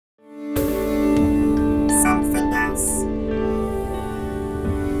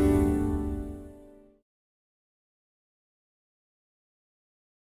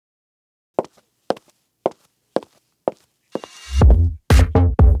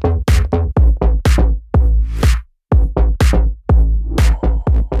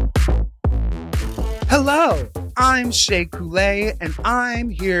I'm Shea Coulee, and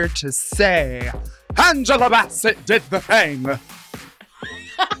I'm here to say, Angela Bassett did the thing.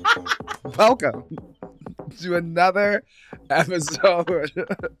 Welcome to another episode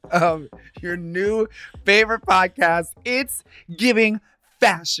of your new favorite podcast, It's Giving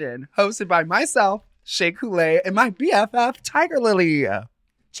Fashion, hosted by myself, Shea Coulee, and my BFF, Tiger Lily. Cheerio,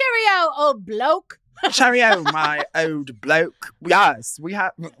 old bloke. Cheerio, my old bloke. Yes, we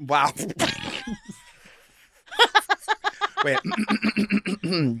have... Wow. Wait.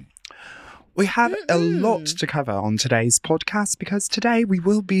 We have a lot to cover on today's podcast because today we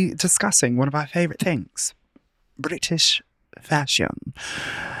will be discussing one of our favorite things, British fashion.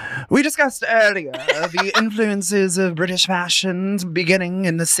 We discussed earlier the influences of British fashion beginning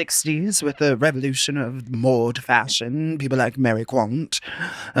in the 60s with the revolution of mode fashion, people like Mary Quant,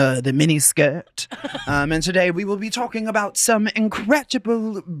 the miniskirt. And today we will be talking about some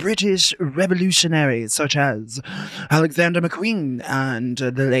incredible British revolutionaries such as Alexander McQueen and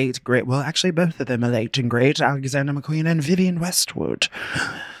the late great, well actually both of them are late and great, Alexander McQueen and Vivienne Westwood.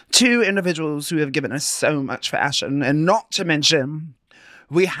 Two individuals who have given us so much fashion, and not to mention,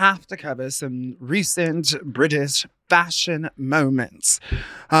 we have to cover some recent British fashion moments.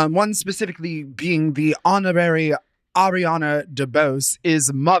 One specifically being the honorary Ariana DeBose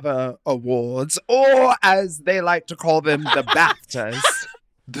is Mother Awards, or as they like to call them, the BAFTAs,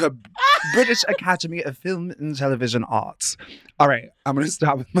 the British Academy of Film and Television Arts. All right, I'm going to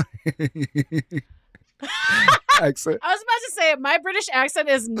stop with my... accent. I was about to say, my British accent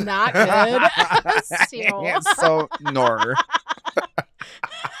is not good. So, nor.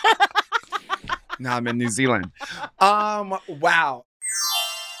 Now I'm in New Zealand. Wow.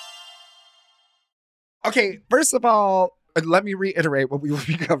 Okay, first of all, let me reiterate what we will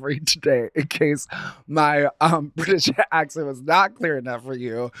be covering today in case my British accent was not clear enough for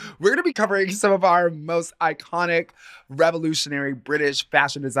you. We're going to be covering some of our most iconic, revolutionary British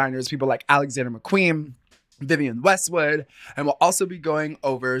fashion designers, people like Alexander McQueen, Vivienne Westwood, and we'll also be going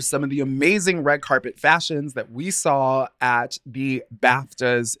over some of the amazing red carpet fashions that we saw at the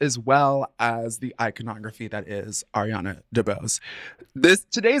BAFTAs, as well as the iconography that is Ariana DeBose.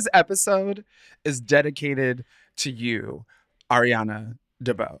 Today's episode is dedicated to you, Ariana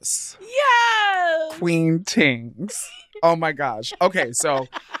DeBose. Yes! Queen Tings. Oh my gosh. Okay, so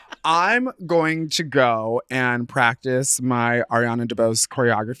I'm going to go and practice my Ariana DeBose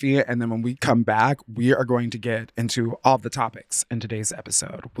choreography, and then when we come back, we are going to get into all the topics in today's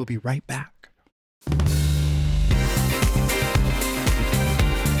episode. We'll be right back.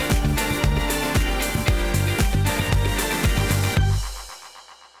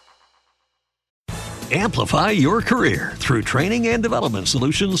 Amplify your career through training and development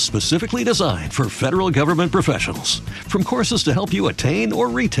solutions specifically designed for federal government professionals. From courses to help you attain or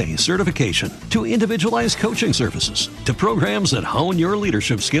retain certification, to individualized coaching services, to programs that hone your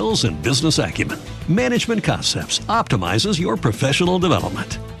leadership skills and business acumen, Management Concepts optimizes your professional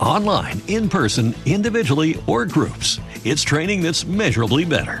development. Online, in person, individually, or groups, it's training that's measurably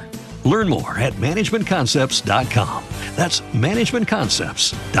better. Learn more at managementconcepts.com. That's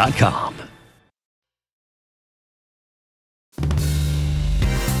managementconcepts.com.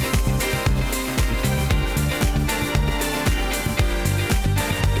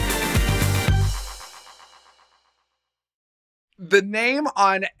 The name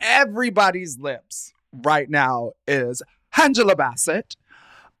on everybody's lips right now is Angela Bassett.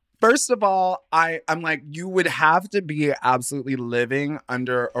 First of all, I'm like, you would have to be absolutely living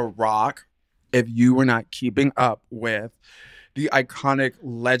under a rock if you were not keeping up with the iconic,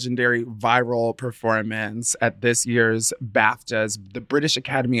 legendary, viral performance at this year's BAFTAs, the British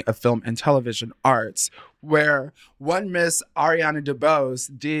Academy of Film and Television Arts, where one Miss Ariana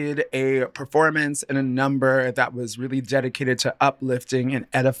DeBose did a performance and a number that was really dedicated to uplifting and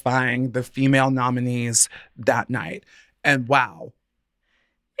edifying the female nominees that night. And wow,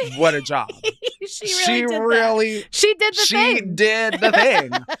 what a job. She really did the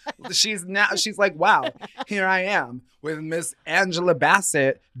thing. She's like, wow, here I am with Miss Angela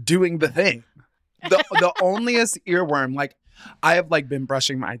Bassett doing the thing. The onlyest earworm, like I have like been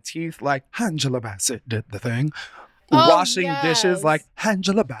brushing my teeth like Angela Bassett did the thing. Washing dishes like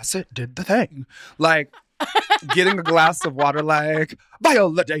Angela Bassett did the thing. Like getting a glass of water like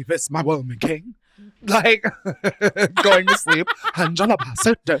Viola Davis, my woman king. Like going to sleep, Angela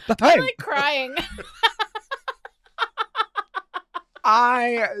Bassett did the thing. I'm like crying.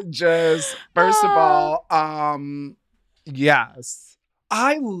 I just, first of all, yes.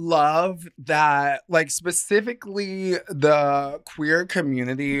 I love that, like, specifically the queer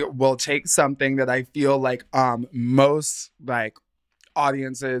community will take something that I feel like most, like,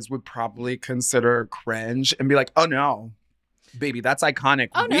 audiences would probably consider cringe and be like, oh no, baby, that's iconic.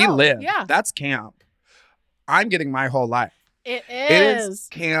 Oh, we no. live. Yeah. That's camp. I'm getting my whole life. It It is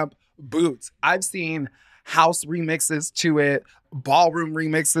camp boots. I've seen house remixes to it, ballroom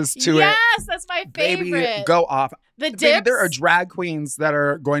remixes to it. Yes, that's my favorite. Baby, go off. The dips. Baby, there are drag queens that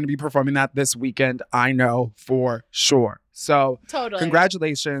are going to be performing that this weekend. I know for sure. So Totally.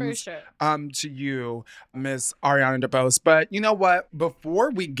 congratulations For sure. to you, Miss Ariana DeBose. But you know what?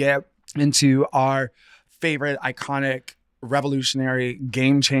 Before we get into our favorite iconic revolutionary,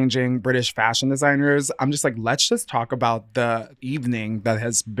 game-changing British fashion designers, I'm just like, let's just talk about the evening that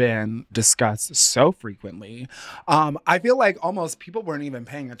has been discussed so frequently. I feel like almost people weren't even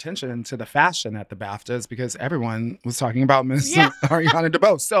paying attention to the fashion at the BAFTAs because everyone was talking about Miss Ariana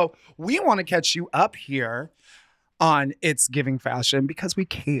DeBose. So we want to catch you up here on It's Giving Fashion because we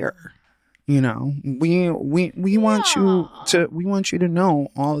care. You know, we want you to know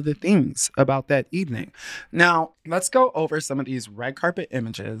all of the things about that evening. Now, let's go over some of these red carpet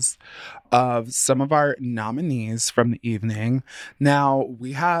images of some of our nominees from the evening. Now,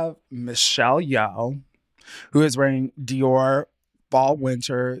 we have Michelle Yeoh, who is wearing Dior Fall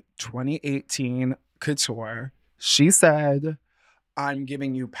Winter 2018 Couture. She said, I'm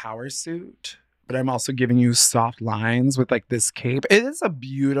giving you power suit, but I'm also giving you soft lines with like this cape. It is a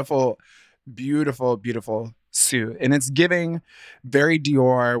beautiful suit. And it's giving very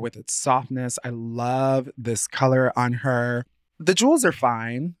Dior with its softness. I love this color on her. The jewels are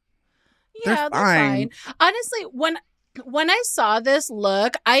fine. Yeah, they're fine. Honestly, when I saw this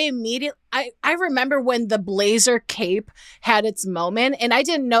look, I remember when the blazer cape had its moment, and I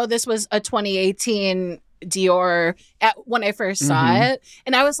didn't know this was a 2018 Dior when I first saw it.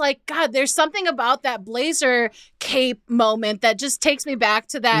 And I was like, God, there's something about that blazer cape moment that just takes me back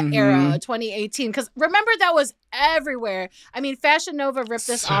to that era, 2018. Because remember, that was everywhere. I mean, Fashion Nova ripped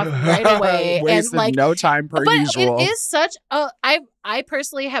this off right away. Wasted and like no time per usual. It is such a I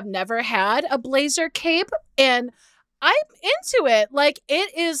personally have never had a blazer cape, and I'm into it. Like,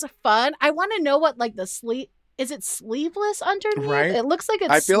 it is fun. I want to know what like the sleeve. Is it sleeveless underneath? Right. It looks like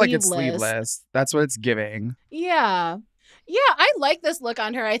it's I feel sleeveless. like it's sleeveless. That's what it's giving. Yeah. Yeah, I like this look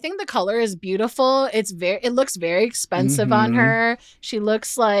on her. I think the color is beautiful. It looks very expensive on her. She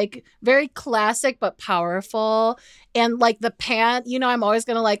looks like very classic but powerful. And like the pant, you know, I'm always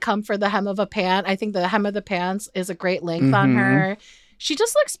going to like come for the hem of a pant. I think the hem of the pants is a great length on her. She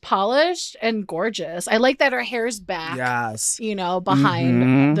just looks polished and gorgeous. I like that her hair's back. Yes. You know,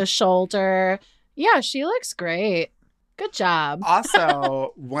 behind the shoulder. Yeah, she looks great. Good job.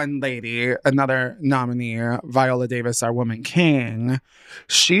 Also, one lady, another nominee, Viola Davis, our woman king,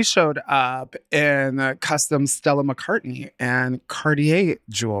 she showed up in custom Stella McCartney and Cartier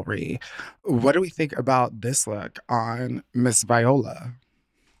jewelry. What do we think about this look on Miss Viola?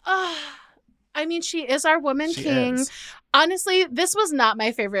 I mean, she is our woman king. Is. Honestly, this was not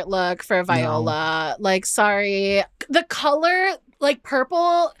my favorite look for Viola. No. Like, sorry. The color, like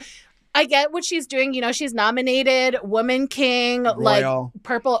purple... I get what she's doing. You know, she's nominated Woman King. Royal. Like,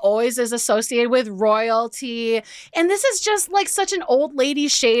 purple always is associated with royalty. And this is just like such an old lady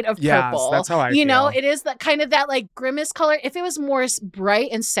shade of purple. Yes, that's how I feel. You know, it is that kind of that like grimace color. If it was more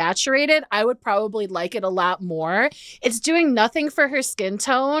bright and saturated, I would probably like it a lot more. It's doing nothing for her skin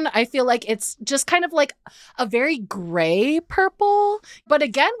tone. I feel like it's just kind of like a very gray purple. But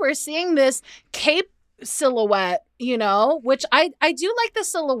again, we're seeing this cape silhouette, you know, which I do like the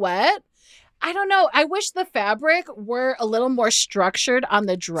silhouette. I don't know. I wish the fabric were a little more structured on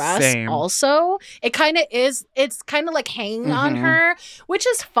the dress. Same. Also. It kind of is. It's kind of like hanging on her, which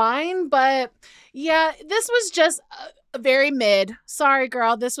is fine. But yeah, this was just very mid. Sorry,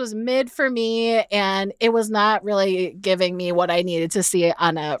 girl. This was mid for me. And it was not really giving me what I needed to see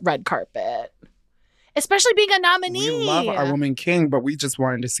on a red carpet. Especially being a nominee. We love our woman king, but we just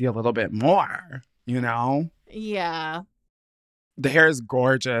wanted to see a little bit more. You know? Yeah. The hair is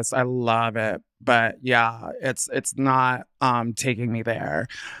gorgeous. I love it. But yeah, it's not taking me there.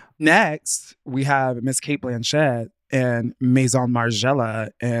 Next, we have Miss Cate Blanchett and Maison Margiela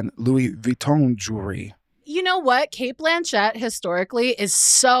and Louis Vuitton jewelry. You know what? Cate Blanchett historically is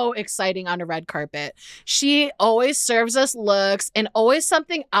so exciting on a red carpet. She always serves us looks and always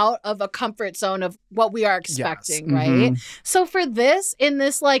something out of a comfort zone of what we are expecting, right? So for this, in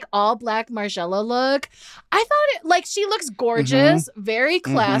this like all black Margiela look, I thought it like she looks gorgeous, very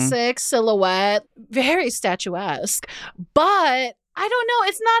classic silhouette, very statuesque. But I don't know.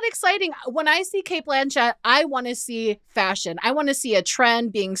 It's not exciting. When I see Cate Blanchett, I want to see fashion. I want to see a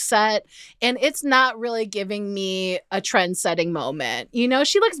trend being set, and it's not really giving me a trend-setting moment. You know,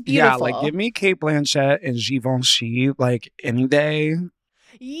 she looks beautiful. Yeah, like give me Cate Blanchett and Givenchy like any day.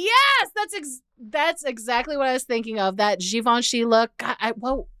 Yes, that's exactly what I was thinking of. That Givenchy look. God,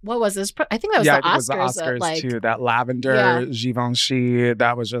 what was this? I think that was the Oscars. It was the Oscars too. That lavender Givenchy.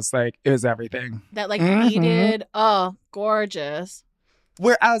 That was just like, it was everything. That like beaded. Oh, gorgeous.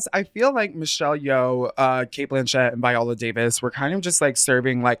 Whereas I feel like Michelle Yeoh, Cate Blanchett, and Viola Davis were kind of just like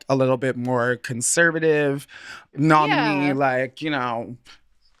serving like a little bit more conservative nominee, like, you know,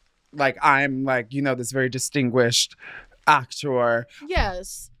 like I'm like, you know, this very distinguished actor.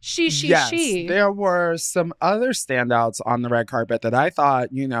 Yes. She. There were some other standouts on the red carpet that I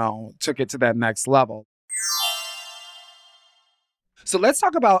thought, you know, took it to that next level. So let's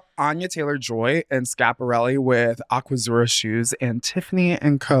talk about Anya Taylor-Joy and Schiaparelli with Aquazzura shoes and Tiffany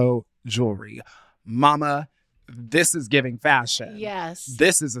 & Co. jewelry. Mama, this is giving fashion. Yes.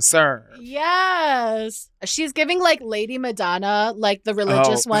 This is a serve. Yes. She's giving like Lady Madonna, like the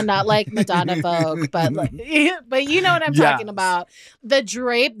religious one, not like Madonna Vogue, but like, but you know what I'm talking about. The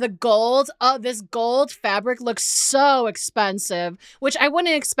drape, the gold. Oh, this gold fabric looks so expensive, which I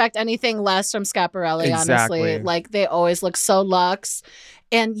wouldn't expect anything less from Schiaparelli, honestly. Like they always look so luxe.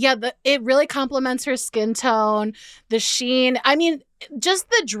 And yeah, it really complements her skin tone, the sheen. I mean, just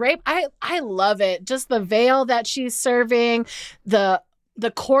the drape, I love it. Just the veil that she's serving, the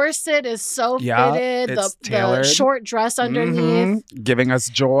corset is so fitted, the short dress underneath, giving us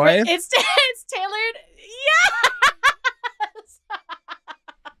joy. It's tailored, yes.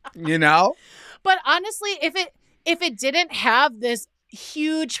 You know, but honestly, if it didn't have this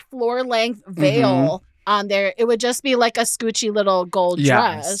huge floor length veil on there, it would just be like a scoochy little gold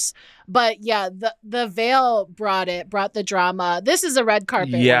dress. But yeah, the veil brought the drama. This is a red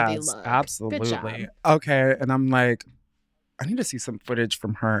carpet worthy look. Absolutely. Okay, and I'm like, I need to see some footage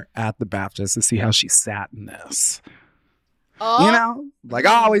from her at the BAFTAs to see how she sat in this. Oh, you know, like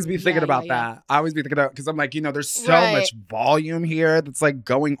I always be thinking about that. I always be thinking about, because I'm like, you know, there's so much volume here that's like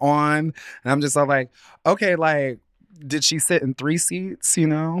going on, and I'm just like, okay, like, did she sit in 3 seats? You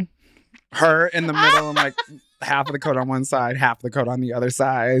know, her in the middle and like half of the coat on one side, half of the coat on the other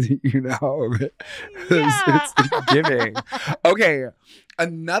side, you know. It's giving. Okay,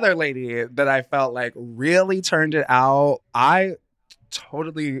 another lady that I felt like really turned it out. I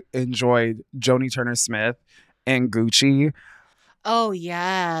totally enjoyed Joni Turner-Smith and Gucci. Oh,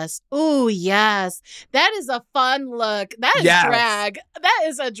 yes. Oh, yes. That is a fun look. That is drag. That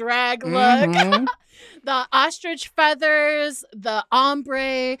is a drag look. The ostrich feathers, the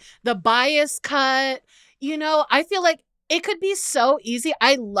ombre, the bias cut. You know, I feel like it could be so easy.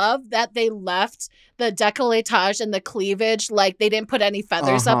 I love that they left the décolletage and the cleavage. Like they didn't put any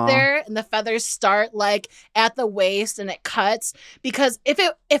feathers up there, and the feathers start like at the waist and it cuts. Because if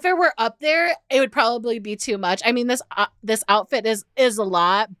it were up there, it would probably be too much. I mean, this outfit is a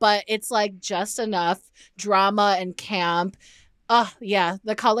lot, but it's like just enough drama and camp. Oh, yeah.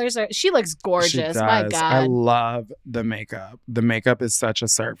 The colors she looks gorgeous. She does. My God. I love the makeup. The makeup is such a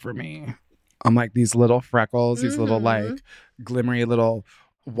serve for me. I'm like, these little freckles, these little like glimmery little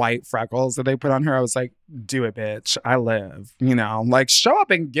white freckles that they put on her. I was like, do it, bitch. I live. You know, like show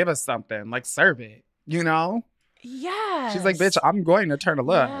up and give us something. Like serve it, you know? Yeah. She's like, bitch, I'm going to turn a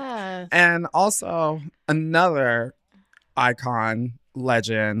look. Yes. And also another icon,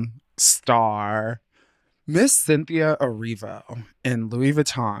 legend, star, Miss Cynthia Erivo in Louis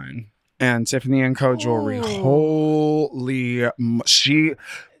Vuitton and Tiffany & Co. jewelry. Holy, she...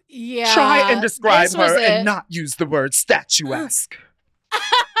 Yeah. Try and describe her and not use the word statuesque.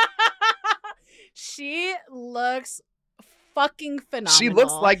 She looks fucking phenomenal. She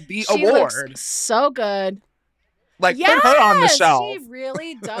looks like the award. Looks so good. Like, put her on the shelf. She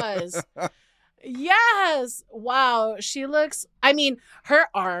really does. Yes. Wow. She looks, I mean, her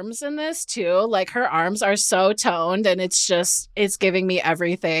arms in this too, like her arms are so toned and it's giving me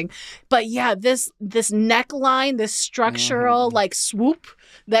everything. But yeah, this neckline, this structural like swoop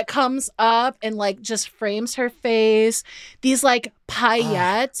that comes up and like just frames her face. These like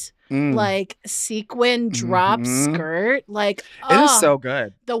paillette, like sequin drop skirt. Like, it is so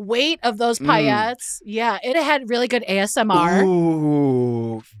good. The weight of those paillettes. Yeah, it had really good ASMR.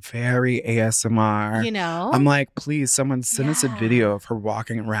 Ooh, very ASMR. You know? I'm like, please, someone send us a video of her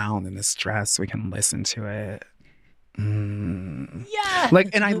walking around in this dress so we can listen to it. Yeah.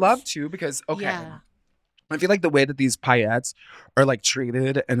 Like, and I love too because, I feel like the way that these paillettes are like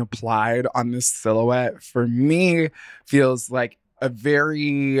treated and applied on this silhouette for me feels like a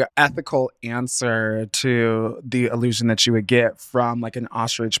very ethical answer to the illusion that you would get from like an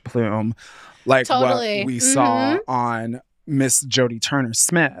ostrich plume, like Totally. what we saw on Miss Jodie Turner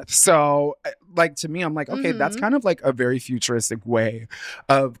Smith. So, like, to me, I'm like, okay, that's kind of like a very futuristic way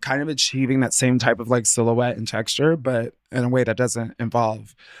of kind of achieving that same type of like silhouette and texture, but in a way that doesn't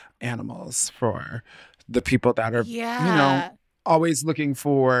involve animals for the people that are, you know, always looking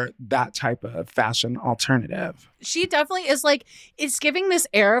for that type of fashion alternative. She definitely is like, it's giving this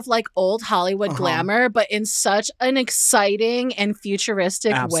air of like old Hollywood glamour, but in such an exciting and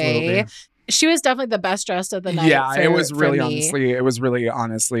futuristic way. She was definitely the best dressed of the night. Yeah, it was really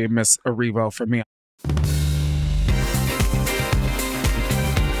honestly Miss Erivo for me.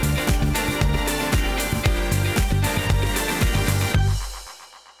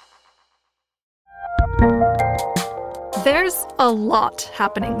 There's a lot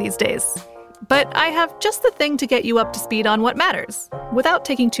happening these days, but I have just the thing to get you up to speed on what matters, without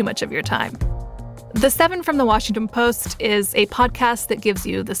taking too much of your time. The 7 from the Washington Post is a podcast that gives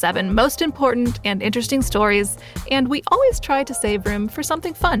you the 7 most important and interesting stories, and we always try to save room for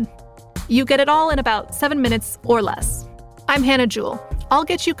something fun. You get it all in about 7 minutes or less. I'm Hannah Jewell. I'll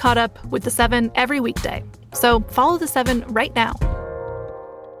get you caught up with the 7 every weekday, so follow the 7 right now.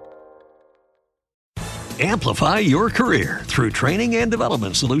 Amplify your career through training and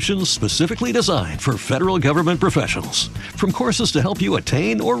development solutions specifically designed for federal government professionals. From courses to help you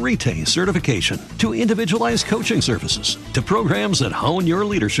attain or retain certification, to individualized coaching services, to programs that hone your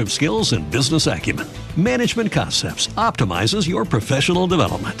leadership skills and business acumen, Management Concepts optimizes your professional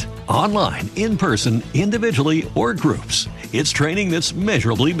development. Online, in person, individually, or groups, it's training that's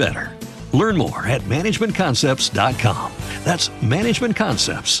measurably better. Learn more at managementconcepts.com. That's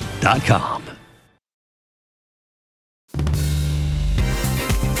managementconcepts.com.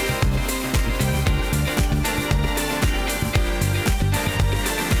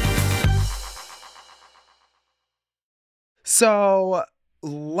 So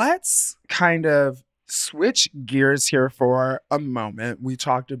let's kind of switch gears here for a moment. We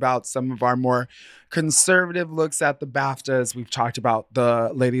talked about some of our more conservative looks at the BAFTAs. We've talked about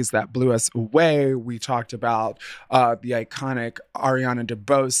the ladies that blew us away. We talked about the iconic Ariana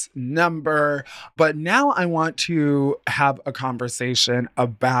DeBose number. But now I want to have a conversation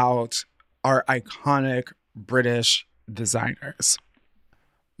about our iconic British designers.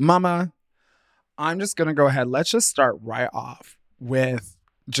 Mama, I'm just going to go ahead. Let's just start right off with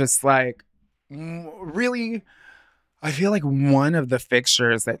just like really, I feel like one of the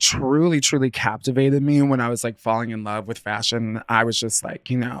fixtures that truly, truly captivated me when I was like falling in love with fashion. I was just like,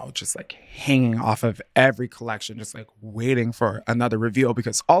 you know, just like hanging off of every collection, just like waiting for another reveal,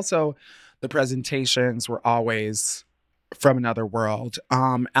 because also the presentations were always from another world.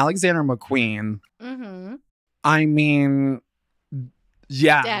 Alexander McQueen. I mean,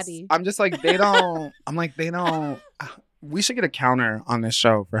 yes. Daddy. I'm just like, they don't, we should get a counter on this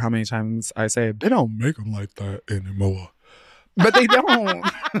show for how many times I say, they don't make them like that anymore. But they don't.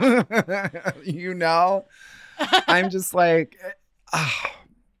 You know? I'm just like,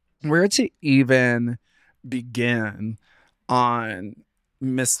 where to even begin on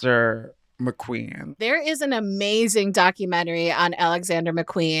Mr. McQueen? There is an amazing documentary on Alexander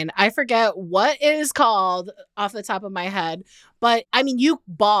McQueen. I forget what it is called off the top of my head, but I mean, you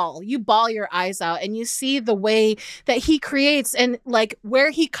bawl your eyes out, and you see the way that he creates and like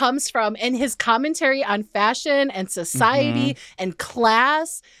where he comes from and his commentary on fashion and society and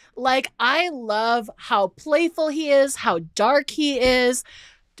class. Like, I love how playful he is, how dark he is,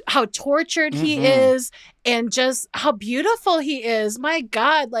 how tortured he is, and just how beautiful he is. My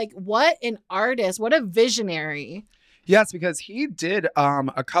God, like, what an artist, what a visionary. Yes, because he did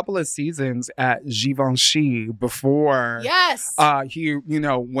a couple of seasons at Givenchy before he, you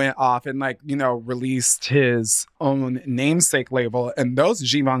know, went off and like, you know, released his own namesake label. And those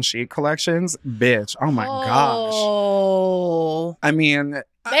Givenchy collections, bitch, oh my gosh. I mean,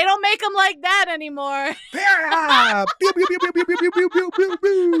 they don't make them like that anymore.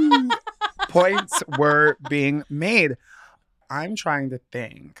 Points were being made. I'm trying to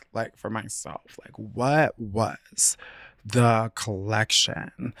think, like, for myself, like, what was the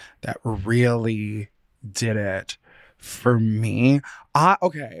collection that really did it for me?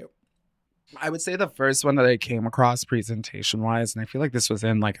 Okay. I would say the first one that I came across presentation-wise, and I feel like this was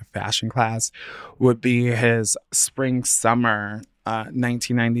in, like, a fashion class, would be his spring-summer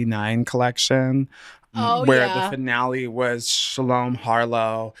 1999 collection, where the finale was Shalom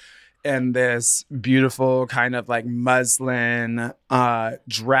Harlow in this beautiful kind of like muslin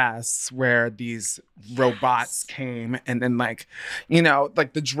dress where these robots came, and then like, you know,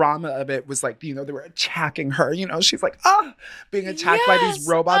 like the drama of it was like, you know, they were attacking her, you know, she's like being attacked by these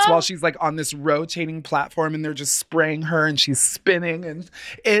robots while she's like on this rotating platform, and they're just spraying her and she's spinning, and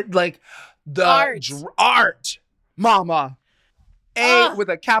it like the art mama with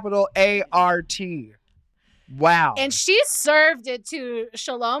a capital A-R-T. Wow. And she served it to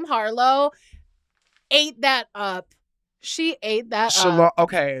Shalom Harlow. Ate that up. She ate that up.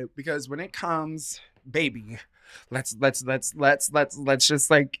 Okay, because when it comes, baby, let's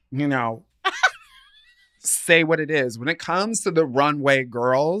just like, you know, say what it is. When it comes to the runway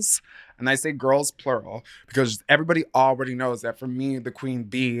girls, and I say girls plural because everybody already knows that for me, the queen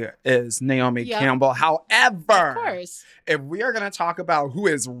bee is Naomi Campbell. However, of course, if we are going to talk about who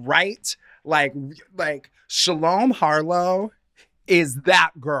is right, like Shalom Harlow is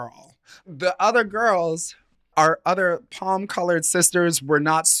that girl. The other girls, our other palm-colored sisters, were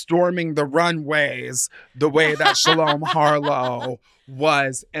not storming the runways the way that Shalom Harlow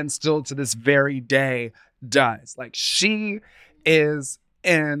was, and still to this very day does. Like, she is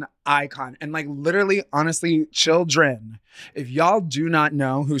an icon. And like, literally, honestly, children, if y'all do not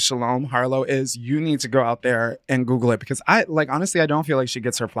know who Shalom Harlow is, you need to go out there and Google it, because honestly, I don't feel like she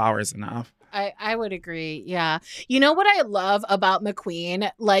gets her flowers enough. I would agree. Yeah. You know what I love about McQueen?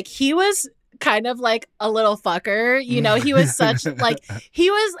 Like, he was kind of like a little fucker. You know, he was such like, he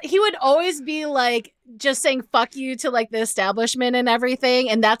would always be like just saying fuck you to like the establishment and everything.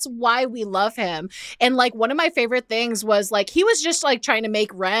 And that's why we love him. And like, one of my favorite things was like, he was just like trying to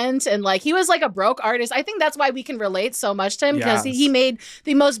make rent, and like, he was like a broke artist. I think that's why we can relate so much to him, because he made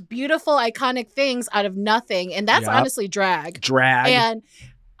the most beautiful, iconic things out of nothing. And that's honestly drag. And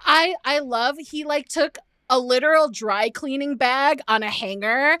I love, he like took a literal dry cleaning bag on a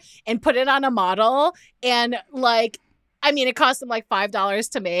hanger and put it on a model, and like, I mean, it cost him like $5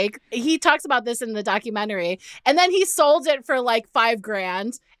 to make. He talks about this in the documentary, and then he sold it for like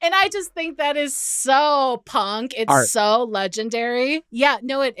 $5,000. And I just think that is so punk. It's art. So legendary. Yeah,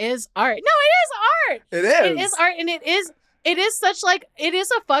 no, it is art. No, it is art. It is. It is art, and it is such like, it is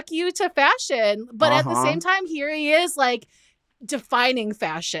a fuck you to fashion, but at the same time, here he is like defining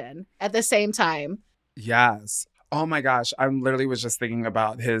fashion at the same time. Yes. Oh my gosh. I literally was just thinking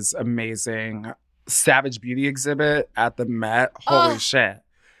about his amazing Savage Beauty exhibit at the Met. Holy shit.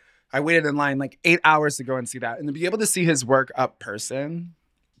 I waited in line like 8 hours to go and see that. And to be able to see his work up person,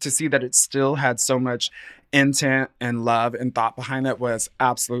 to see that it still had so much intent and love and thought behind it, was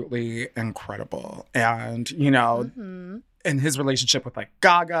absolutely incredible. And, you know, and his relationship with like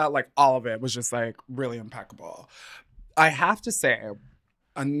Gaga, like all of it was just like really impeccable. I have to say,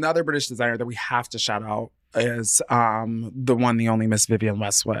 another British designer that we have to shout out is the one, the only Miss Vivienne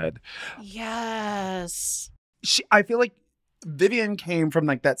Westwood. Yes. I feel like Vivienne came from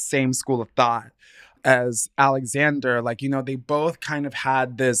like that same school of thought as Alexander. Like, you know, they both kind of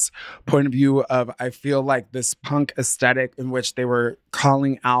had this point of view of, I feel like, this punk aesthetic in which they were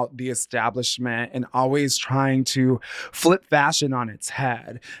calling out the establishment and always trying to flip fashion on its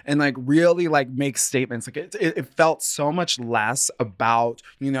head and like really like make statements. Like it felt so much less about,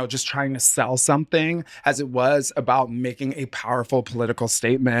 you know, just trying to sell something as it was about making a powerful political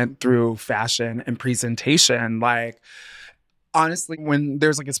statement through fashion and presentation. Like, honestly, when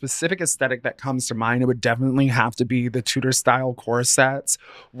there's like a specific aesthetic that comes to mind, it would definitely have to be the Tudor style corsets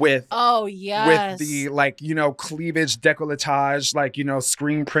with with the like, you know, cleavage decolletage, like, you know,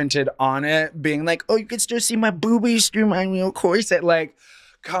 screen printed on it, being like, oh, you can still see my boobies through my real corset. Like,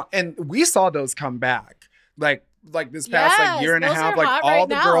 and we saw those come back. Like this past like year and a half, like all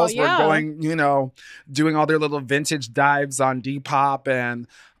the girls were going, you know, doing all their little vintage dives on Depop and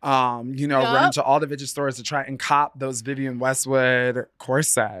you know, run to all the vintage stores to try and cop those Vivienne Westwood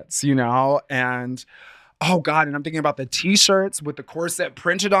corsets, you know, and oh God, and I'm thinking about the t-shirts with the corset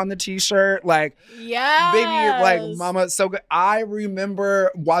printed on the t-shirt, like, baby, like, mama, so good. I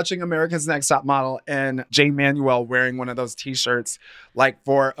remember watching America's Next Top Model and Jay Manuel wearing one of those t-shirts, like,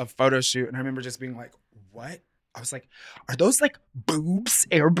 for a photo shoot, and I remember just being like, what? I was like, are those like boobs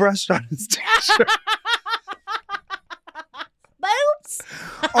airbrushed on his t-shirt? Boobs?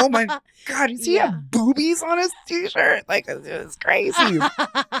 Oh my God, does he have boobies on his t-shirt? Like, it's crazy.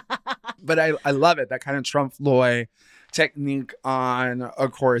 But I love it. That kind of Trump Floyd technique on a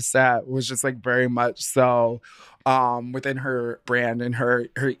corset was just like very much so within her brand and her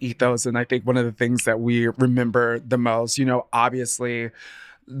ethos. And I think one of the things that we remember the most, you know, obviously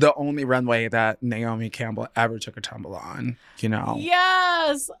the only runway that Naomi Campbell ever took a tumble on, you know?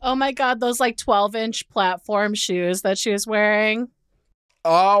 Yes. Oh my God, those like 12-inch platform shoes that she was wearing.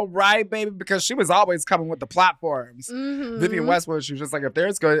 All right, baby, because she was always coming with the platforms. Mhm. Vivienne Westwood, she was just like,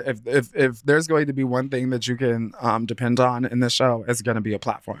 if there's going to be one thing that you can depend on in this show, it's going to be a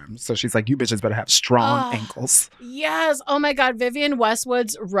platform. So she's like, you bitches better have strong ankles. Yes. Oh my God. Vivienne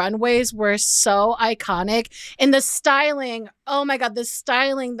Westwood's runways were so iconic. And the styling, oh my God, the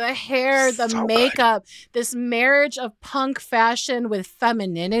styling, the hair, the So makeup, this marriage of punk fashion with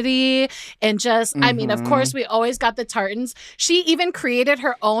femininity. And just, I mean, of course, we always got the tartans. She even created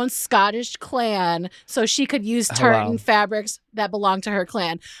her own Scottish clan so she could use tartan fabrics that belonged to her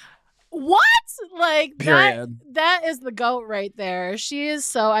clan. What? Like, Period. that is the GOAT right there. She is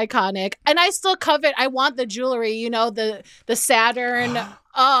so iconic. And I still covet, I want the jewelry, you know, the Saturn.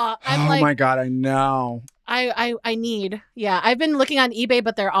 I'm like, my God, I know. I need. Yeah, I've been looking on eBay,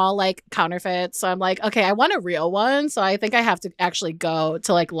 but they're all like counterfeits. So I'm like, okay, I want a real one. So I think I have to actually go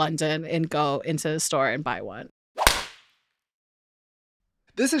to like London and go into the store and buy one.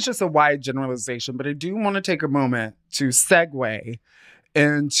 This is just a wide generalization, but I do want to take a moment to segue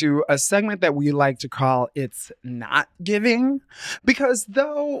into a segment that we like to call It's Not Giving. Because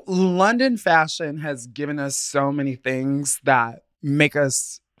though London fashion has given us so many things that make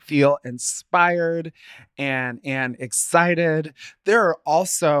us feel inspired and excited, there are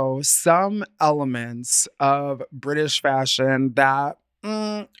also some elements of British fashion that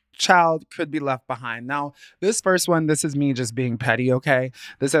child could be left behind. Now, this first one, this is me just being petty, okay?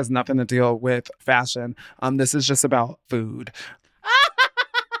 This has nothing to deal with fashion. This is just about food.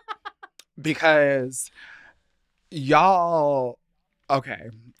 Because y'all, okay,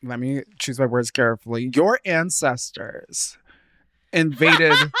 let me choose my words carefully. Your ancestors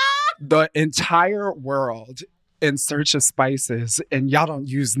invaded the entire world in search of spices, and y'all don't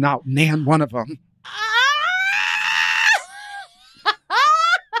use not nan one of them.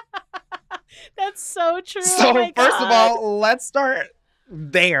 That's so true. So, oh first of all, let's start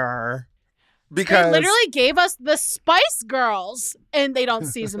there. Because they literally gave us the Spice Girls, and they don't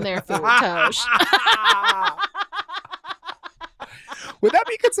season their food, Tosh. Would that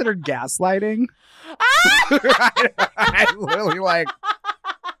be considered gaslighting? I literally like.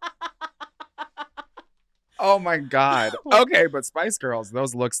 Oh my God. Okay, but Spice Girls,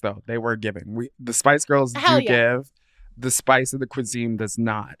 those looks though, they were giving. The Spice Girls do give. The spice of the cuisine does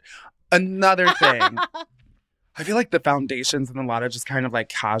not. Another thing. I feel like the foundations and a lot of just kind of like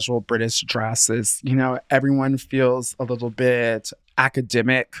casual British dresses, you know, everyone feels a little bit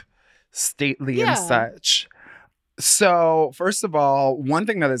academic, stately and such. So, first of all, one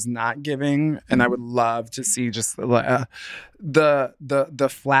thing that is not giving, and I would love to see just the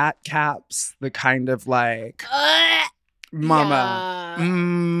flat caps, the kind of like mama.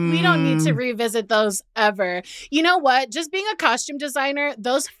 Yeah. We don't need to revisit those ever. You know what? Just being a costume designer,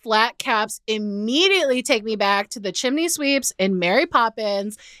 those flat caps immediately take me back to the chimney sweeps and Mary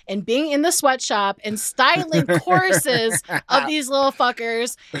Poppins and being in the sweatshop and styling courses of these little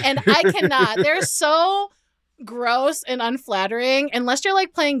fuckers. And I cannot. They're so gross and unflattering unless you're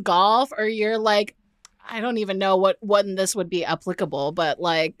like playing golf or you're like, I don't even know what in this would be applicable, but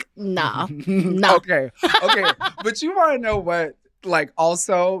like, nah. Okay. But you want to know what like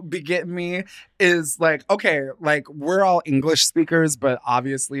also be getting me is like, okay, like we're all English speakers, but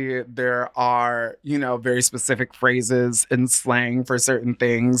obviously there are, you know, very specific phrases and slang for certain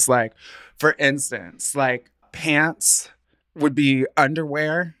things. Like, for instance, like pants would be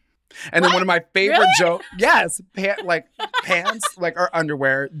underwear. And then one of my favorite jokes, yes, pants like are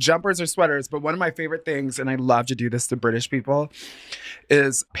underwear, jumpers or sweaters. But one of my favorite things, and I love to do this to British people,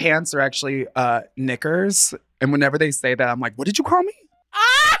 is pants are actually knickers. And whenever they say that, I'm like, what did you call me?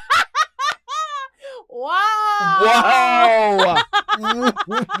 Wow. Whoa.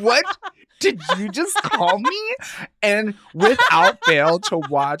 What did you just call me? And without fail to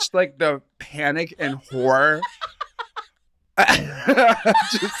watch like the panic and horror.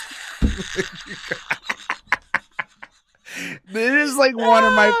 This is like one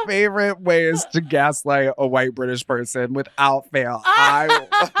of my favorite ways to gaslight a white British person without fail.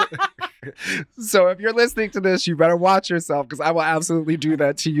 So if you're listening to this, you better watch yourself because I will absolutely do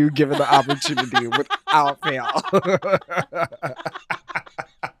that to you given the opportunity without fail.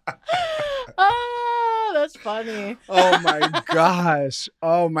 Oh, that's funny. Oh my gosh.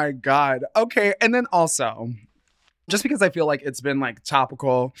 Oh my God. Okay. And then also, just because I feel like it's been like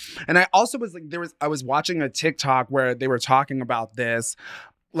topical. And I also was like, I was watching a TikTok where they were talking about this,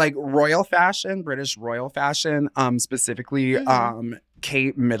 like royal fashion, British royal fashion, specifically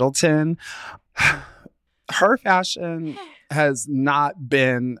Kate Middleton. Her fashion has not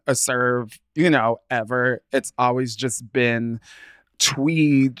been a serve, you know, ever. It's always just been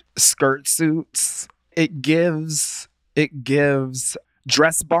tweed skirt suits. It gives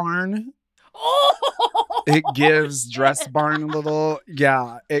Dress Barn. Oh, It gives Dress Barn a little,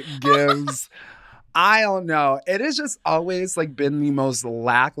 yeah, it gives, I don't know. It has just always like been the most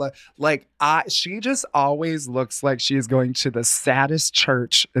she just always looks like she's going to the saddest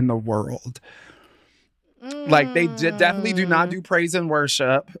church in the world. Like they definitely do not do praise and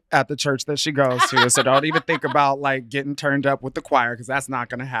worship at the church that she goes to. So don't even think about like getting turned up with the choir because that's not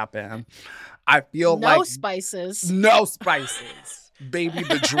going to happen. I feel no like spices. no spices. Baby,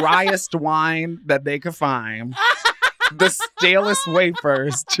 the driest wine that they could find. The stalest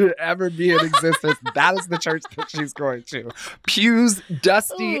wafers to ever be in existence. That is the church that she's going to. Pews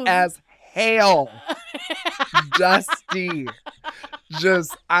dusty as hell. Dusty.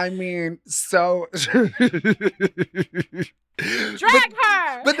 Just, I mean, so. Drag her.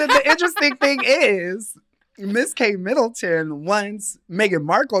 But then the interesting thing is, Miss Kate Middleton, once Meghan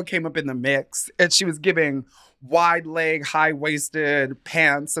Markle came up in the mix and she was giving wide leg, high waisted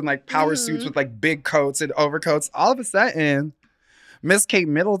pants and like power suits with like big coats and overcoats, all of a sudden, Miss Kate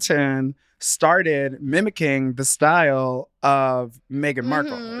Middleton started mimicking the style of Meghan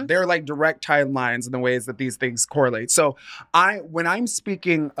Markle. They're like direct timelines in the ways that these things correlate. So when I'm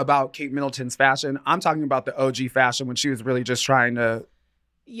speaking about Kate Middleton's fashion, I'm talking about the OG fashion when she was really just trying to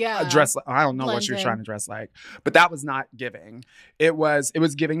dress like, I don't know what she was trying to dress like, but that was not giving. It was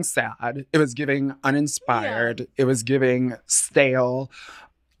giving sad. It was giving uninspired. Yeah. It was giving stale.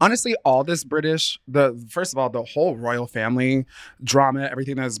 Honestly, all this British, first of all, the whole royal family drama,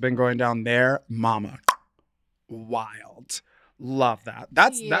 everything that's been going down there, mama, wild. Love that.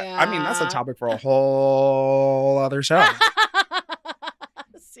 That's a topic for a whole other show.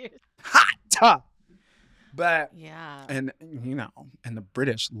 Hot. But yeah, and and the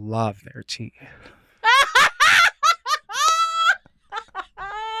British love their tea.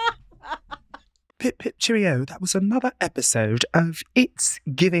 Pip pip cheerio, that was another episode of It's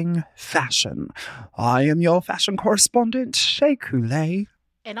Giving Fashion. I am your fashion correspondent, Shay Coulee.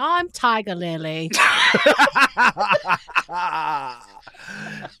 And I'm Tiger Lily.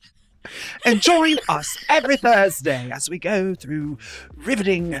 And join us every Thursday as we go through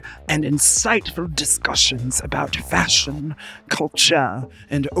riveting and insightful discussions about fashion, culture,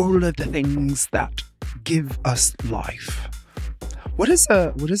 and all of the things that give us life. What is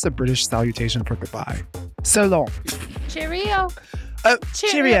a British salutation for goodbye? So long. Cheerio. Oh,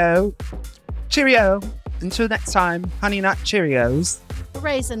 cheerio. Cheerio. Until next time, Honey Nut Cheerios.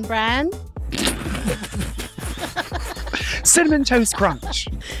 Raisin Bran. Cinnamon Toast Crunch.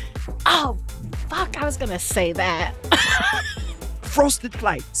 Oh, fuck, I was going to say that. Frosted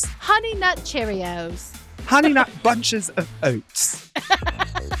Flakes. Honey Nut Cheerios. Honey Nut Bunches of Oats.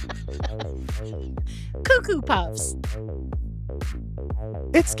 Cuckoo Puffs.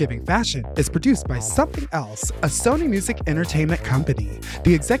 It's Giving Fashion is produced by Something Else, a Sony Music Entertainment company.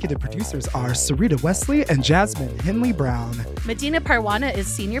 The executive producers are Sarita Wesley and Jasmine Henley Brown. Medina Parwana is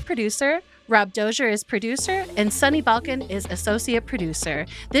senior producer. Rob Dozier is producer, and Sunny Balkan is associate producer.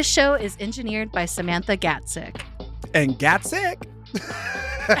 This show is engineered by Samantha Gatzik. And Gatzik?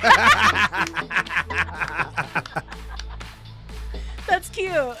 That's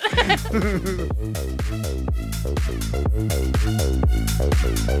cute.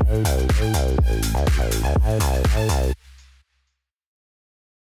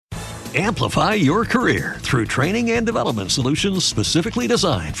 Amplify your career through training and development solutions specifically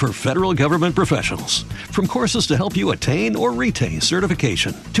designed for federal government professionals. From courses to help you attain or retain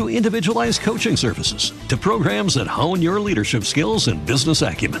certification, to individualized coaching services, to programs that hone your leadership skills and business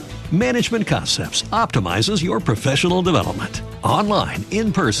acumen, Management Concepts optimizes your professional development. Online,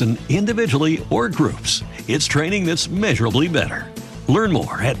 in person, individually, or groups, it's training that's measurably better. Learn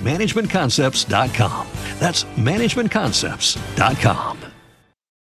more at managementconcepts.com. That's managementconcepts.com.